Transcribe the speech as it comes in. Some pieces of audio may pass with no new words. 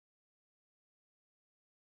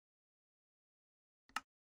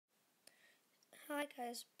Hi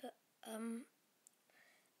guys,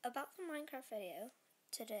 about the Minecraft video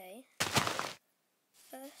today.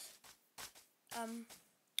 First,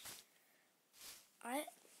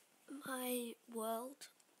 my world,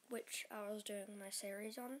 which I was doing my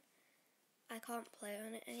series on, I can't play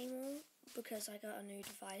on it anymore because I got a new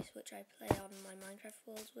device which I play on my Minecraft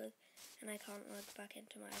worlds with, and I can't log back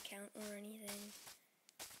into my account or anything.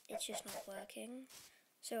 It's just not working.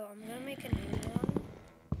 So I'm gonna make a new one,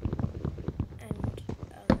 and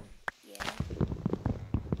yeah.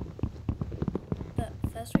 But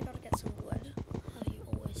first we gotta get some wood. How you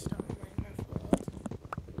always start on Minecraft world.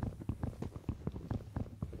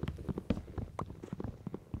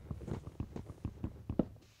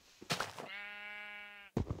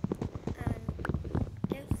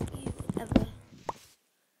 And if you've ever,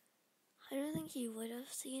 I don't think you would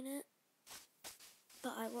have seen it,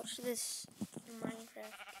 but I watched this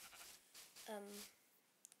Minecraft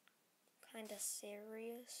kind of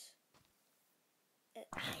series.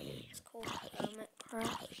 It's called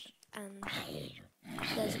Hermitcraft, and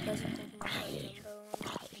there's a person called Mumbo Jumbo on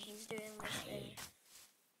it, and he's doing this thing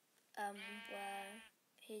where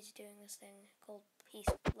he's doing this thing called Peace,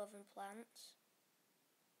 Love and Plants.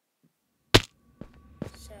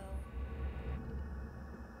 So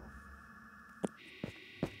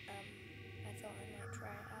I thought I might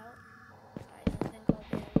try it out. I don't think I'll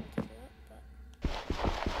be able to do it, but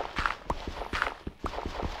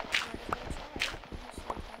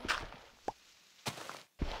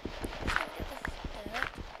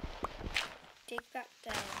dig back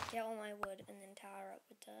down, get all my wood, and then tower up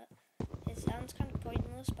with dirt. It sounds kind of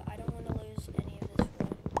pointless, but I don't want to lose any of this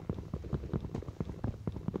wood.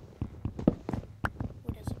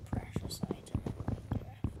 Wood is a precious item in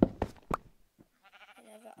Minecraft.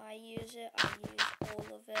 Whenever I use it, I use all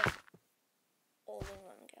of it, all in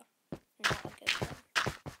one go. Not a good one.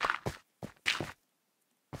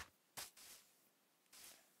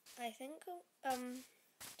 I think,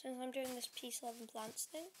 since I'm doing this Peace, Love and Plants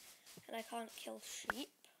thing, and I can't kill sheep,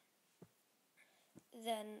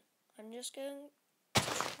 then I'm just going to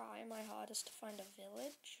try my hardest to find a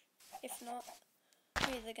village. If not,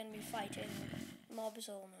 I'm either going to be fighting mobs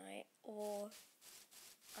all night, or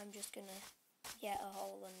I'm just going to get a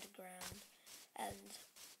hole underground and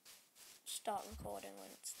start recording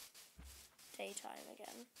when it's daytime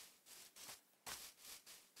again.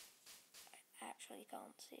 I actually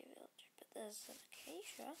can't see a village, but there's an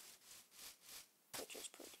acacia, which is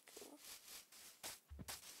pretty cool.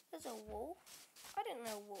 There's a wolf. I didn't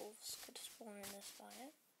know wolves could spawn in this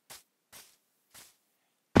biome.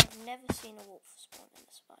 I've never seen a wolf spawn in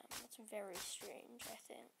this biome. That's very strange, I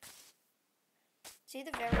think. It's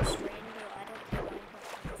either very strange or I don't think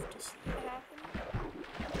Minecraft enough to see it happen.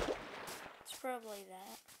 It's probably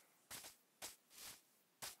that.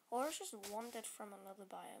 Or it's just wandered from another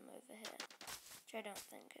biome over here, which I don't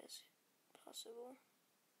think is possible.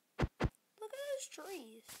 Look at those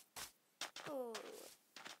trees. Oh,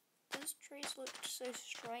 those trees look so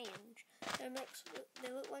strange. They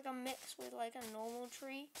look like a mix with like a normal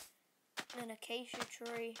tree, an acacia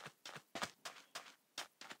tree,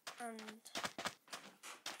 and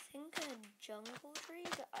I think a jungle tree,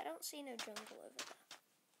 but I don't see no jungle over there.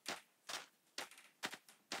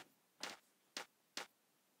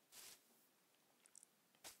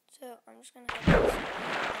 So I'm just gonna head this way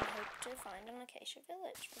and hope to find an acacia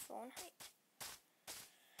village before night.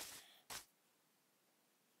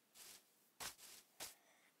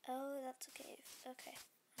 Oh, that's a cave. Okay,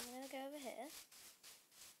 I'm gonna go over here.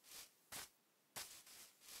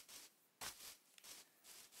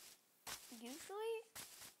 Usually,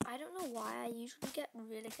 I don't know why, I usually get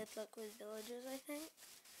really good luck with villagers, I think.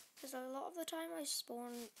 Because a lot of the time I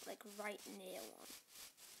spawn, like, right near one.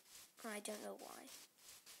 And I don't know why.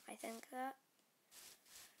 I think that.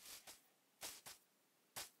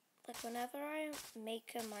 Like, whenever I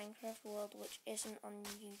make a Minecraft world which isn't on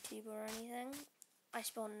YouTube or anything, I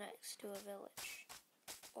spawn next to a village.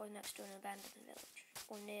 Or next to an abandoned village.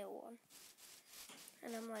 Or near one.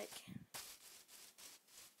 And I'm like,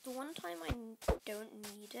 the one time I don't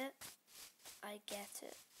need it, I get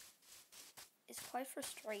it. It's quite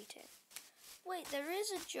frustrating. Wait, there is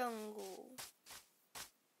a jungle.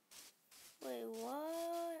 Wait,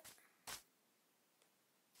 what?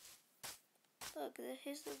 Look,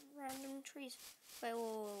 here's the random trees. Wait.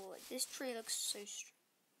 This tree looks so strange.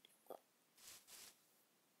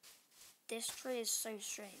 This tree is so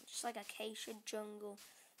strange. It's like acacia jungle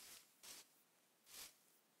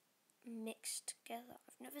mixed together.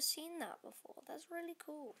 I've never seen that before. That's really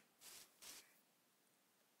cool.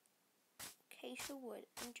 Acacia wood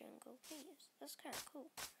and jungle leaves. That's kind of cool.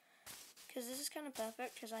 Because this is kind of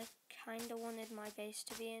perfect because I kinda wanted my base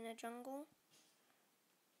to be in a jungle.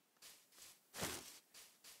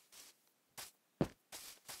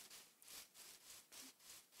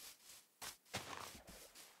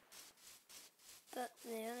 But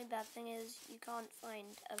the only bad thing is you can't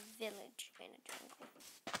find a village in a jungle.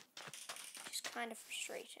 Which is kind of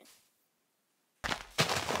frustrating.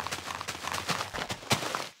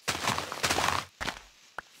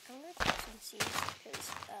 I'm gonna put some seeds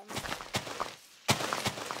because I'm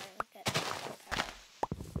trying to get a parrot.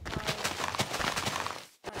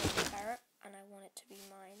 I'm a parrot and I want it to be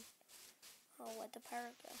mine. Oh, where'd the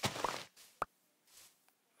parrot go?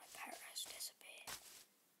 My parrot has disappeared.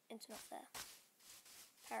 It's not there.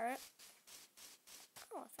 Parrot.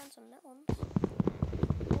 Oh, I found some melons.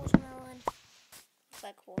 Watermelon. I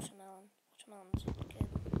like watermelon. Watermelon's good.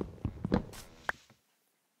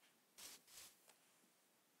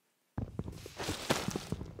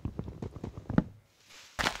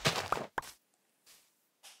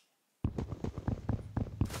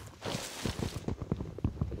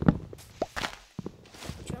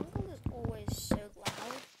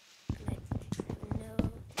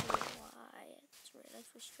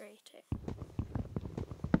 Frustrating.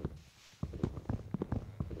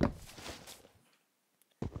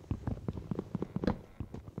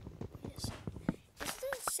 Yes. Is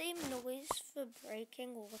it the same noise for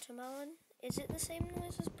breaking watermelon? Is it the same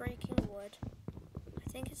noise as breaking wood? I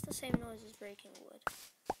think it's the same noise as breaking wood.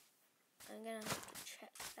 I'm gonna have to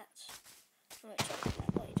check that. I'm gonna check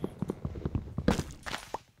that later.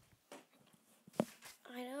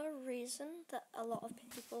 I know a reason that a lot of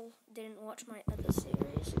people didn't watch my other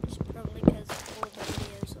series is probably because all the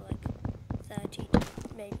videos are like 30 to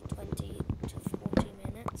maybe 20 to 40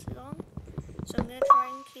 minutes long. So I'm going to try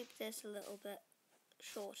and keep this a little bit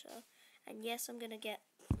shorter. And yes, I'm going to get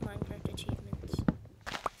Minecraft achievements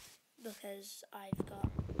because I've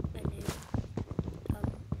got a new,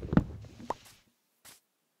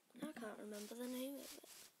 I can't remember the name of it.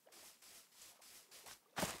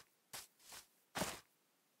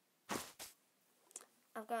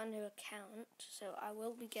 I've got a new account, so I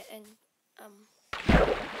will be getting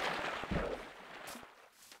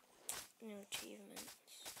new achievements.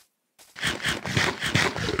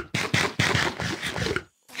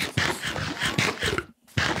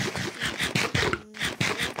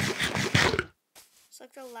 It's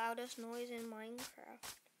like the loudest noise in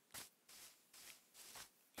Minecraft.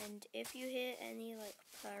 And if you hear any like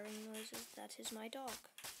purring noises, that is my dog,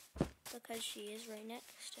 because she is right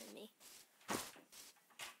next to me.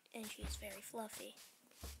 And she's very fluffy.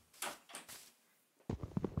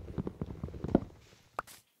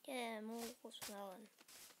 Yeah, more watermelon.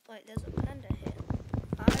 Wait, there's a panda here.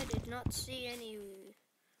 I did not see any.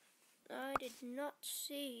 I did not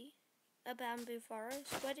see a bamboo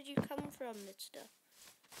forest. Where did you come from, mister?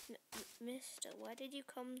 Mister, where did you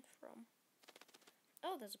come from?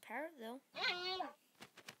 Oh, there's a parrot, though.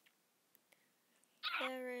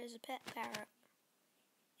 There is a pet parrot.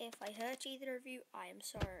 If I hurt either of you, I am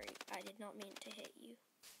sorry. I did not mean to hit you.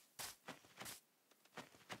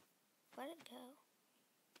 Where'd it go?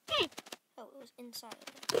 Oh, it was inside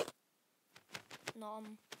of it.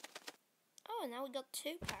 Nom. Oh, now we got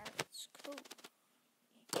 2 parrots. Cool.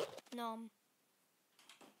 Nom.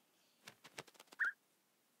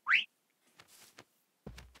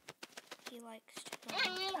 He likes to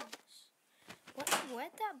nom things.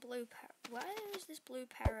 Where'd that blue parrot? Where is this blue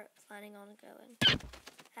parrot planning on going?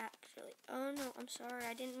 Actually, oh no, I'm sorry,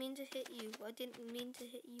 I didn't mean to hit you. I didn't mean to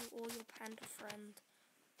hit you or your panda friend.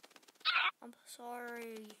 I'm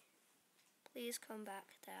sorry. Please come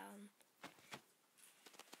back down.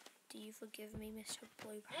 Do you forgive me, Mr.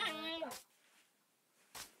 Blue Parrot?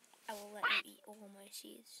 I will let you eat all my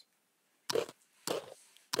seeds.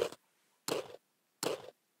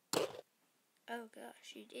 Oh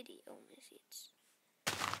gosh, you did eat all my seeds.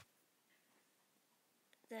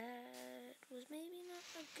 That was maybe not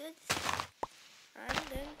a good thing. I'm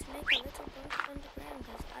going to make a little bunker underground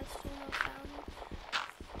because I've still not found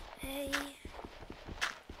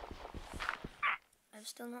I've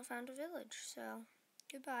still not found a village, so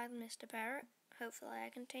goodbye, Mr. Parrot. Hopefully I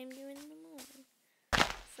can tame you in the morning.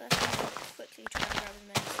 First, I'm going to quickly try and grab as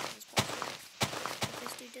many seeds as possible. If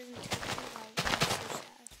this dude doesn't take me, I'll be so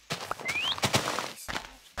sad. I'll be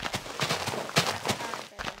sad. That parrot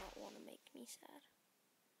does not want to make me sad.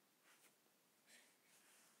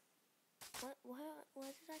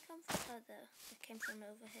 Where did I come from? Oh, I came from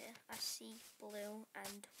over here. I see blue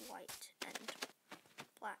and white and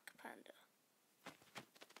black panda.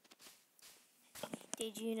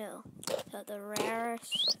 Did you know that the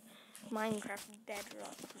rarest Minecraft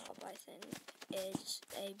bedrock mob, I think, is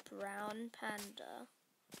a brown panda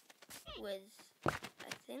with, I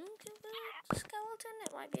think it's a skeleton.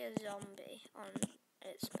 It might be a zombie on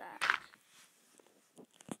its back.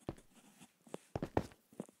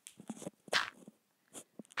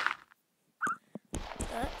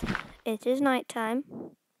 But it is nighttime,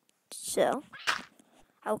 so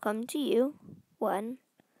I'll come to you when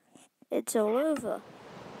it's all over.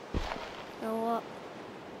 You know what?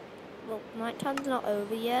 Well, nighttime's not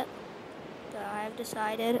over yet, but I have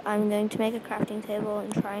decided I'm going to make a crafting table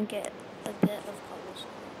and try and get a bit of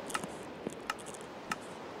cobblestone.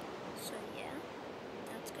 So yeah,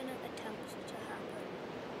 that's going to attempt to happen.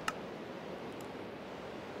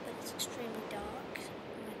 But it's extremely dark,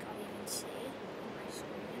 and I can't even see on my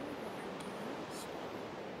screen what I'm doing, so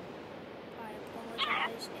I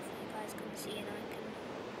apologize if you guys can see and I can,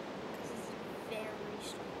 because it's very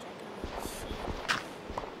strange, I can't see it.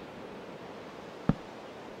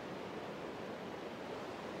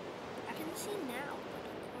 I can see now, but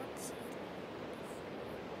I can't see it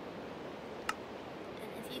before. And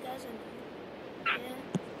if you guys are new here,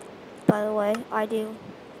 by the way, I do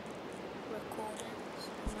recordings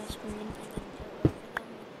on my screen and then go over them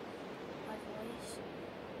with my voice.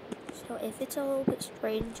 So if it's a little bit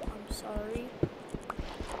strange, I'm sorry.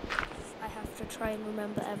 I have to try and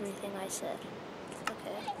remember everything I said.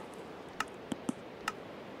 Okay.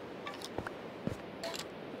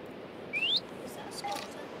 Is that a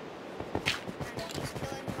skeleton? And he's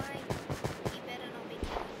killing my... He better not be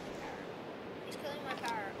killing my parrot. He's killing my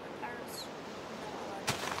parrot. My parrot's not allowed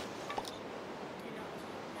to die. Do not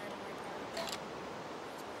murder my parrot.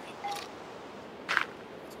 It's mine.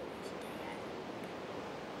 It's always dead.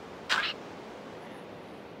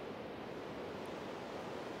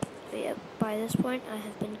 But yeah, by this point I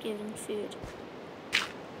have been given food.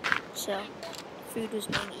 So, food was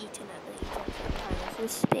being eaten at the exact same time as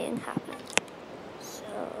this being happened. So,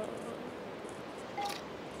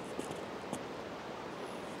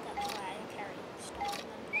 that's why I carried stuff in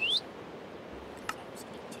one person, because I was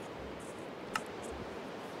eating.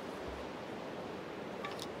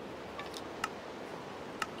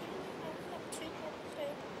 I've got 2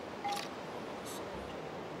 cobblestone.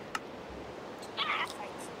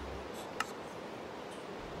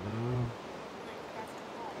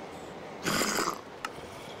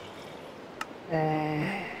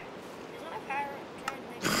 Is my parrot trying to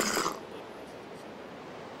make zombie noises?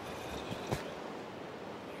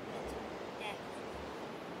 Yeah.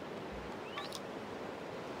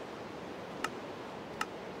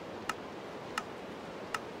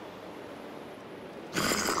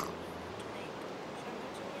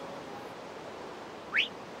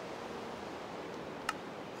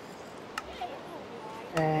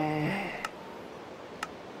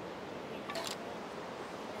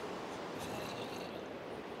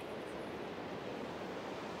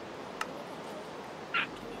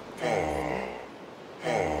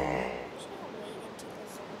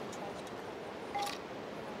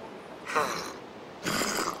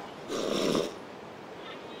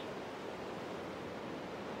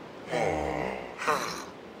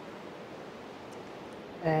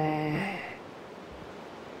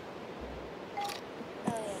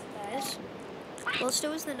 Guys, whilst it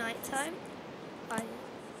was the night time, I'm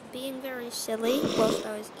being very silly whilst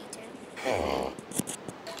I was eating.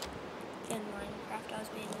 In Minecraft, I was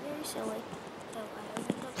being very silly. So I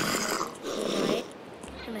opened up the night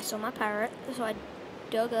and I saw my parrot, so I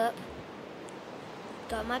dug up,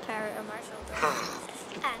 got my parrot on my shoulder,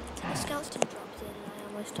 and a skeleton dropped in and I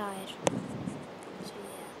almost died. So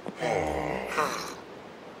yeah.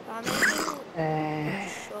 I'm making a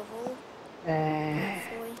shovel.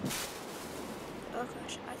 Oh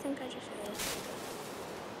gosh, I think I just heard it.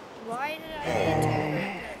 Why did I need to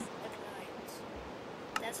at night?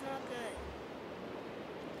 That's not good.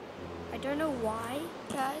 I don't know why,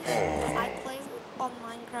 guys. I play on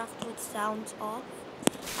Minecraft with sounds off.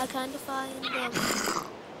 I kind of find them kind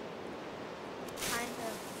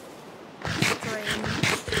of strange.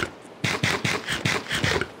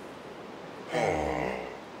 I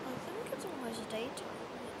think it's almost daytime.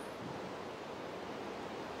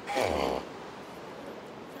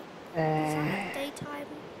 Is that daytime?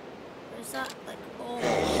 Or is that like almost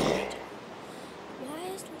daytime? Why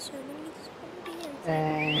is there so many zombies and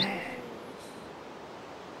things?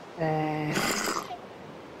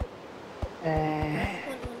 I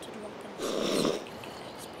want one to drop in the floor so I can get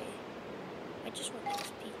XP. I just want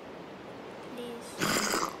XP. Please.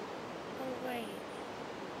 Oh wait.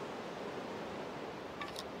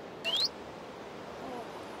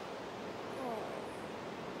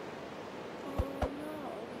 Oh no.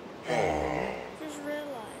 Just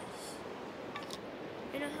realized.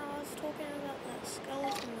 You know how I was talking about that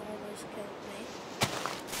skeleton that almost killed me?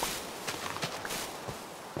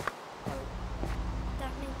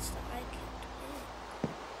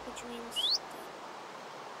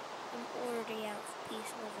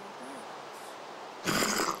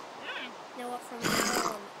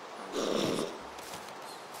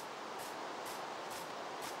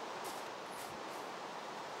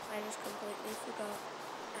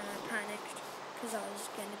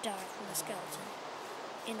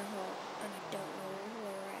 in a hole and I don't know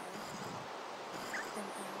where I am.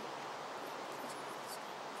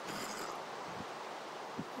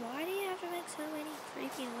 Why do you have to make so many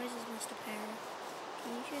creepy noises, Mr. Parrot?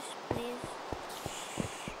 Can you just please?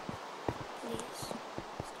 Please,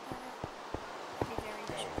 Mr. Parrot? I'd be very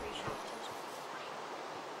much appreciated.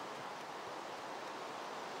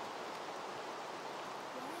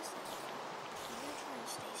 What is this? I'm gonna try and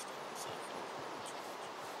stay still and see if we can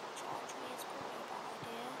charge me. It's probably a bad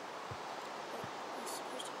idea. But I'm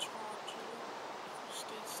supposed to charge you if you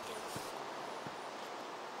stay still.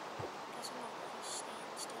 Guess I'm not going to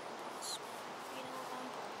stand still. I'm going to swim. You know what? I'm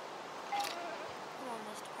bored. Come on,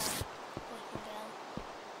 Mr. Parrot. Let me down.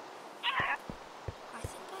 I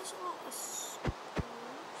think there's a lot of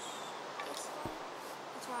spruce this way.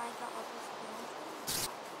 That's why I got up with the mountain.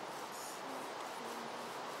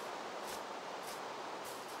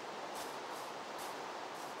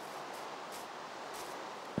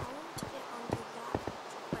 I want to get onto that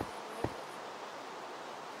tree right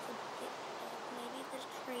there. Maybe the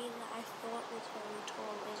tree that I thought was very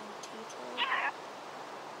tall isn't too tall.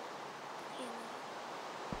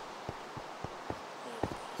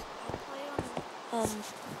 I play on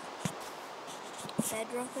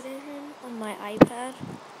Bedrock Edition on my iPad.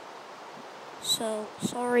 So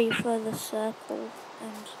sorry for the circle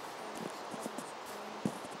and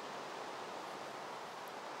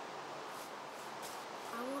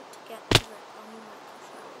I want to get to it on my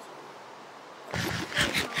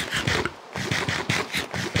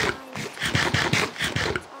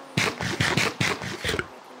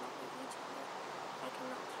I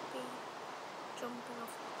cannot be jumping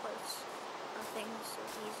off the cliffs and things so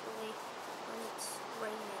easily when it's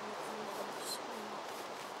raining and mobs will not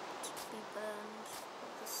be burned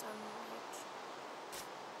with the sunlight.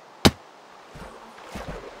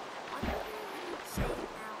 I don't even say it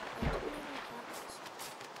now. I didn't even have this.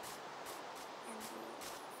 And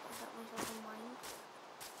I got myself a mine.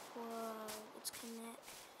 Whoa, it's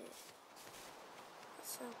connected.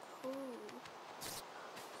 That's so cool.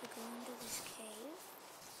 To go into this cave.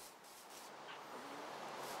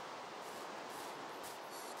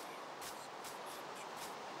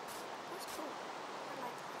 That's cool. I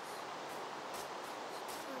like this.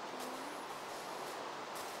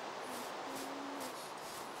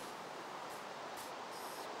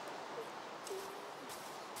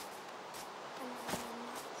 And then a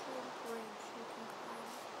natural bridge you can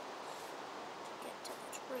climb to get to the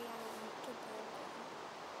tree I want to build on.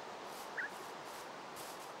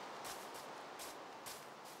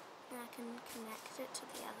 And I can connect it to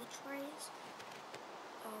the other trees.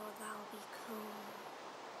 Oh, that'll be cool.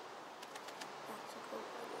 That's a cool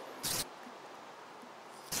idea.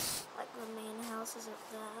 Like the main house is up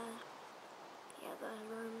there. Yeah, the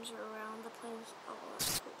rooms are around the place. Oh,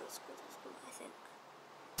 that's cool, that's cool, that's cool, I think.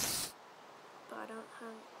 But I don't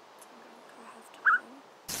have, I have time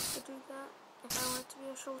to do that if I want it to be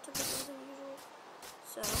a shorter video than usual.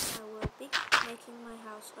 So I will be making my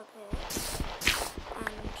house up here.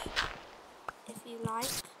 And if you like,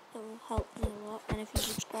 it will help me a lot. And if you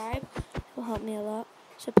subscribe, it will help me a lot.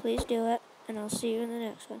 So please do it. And I'll see you in the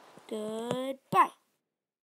next one. Goodbye.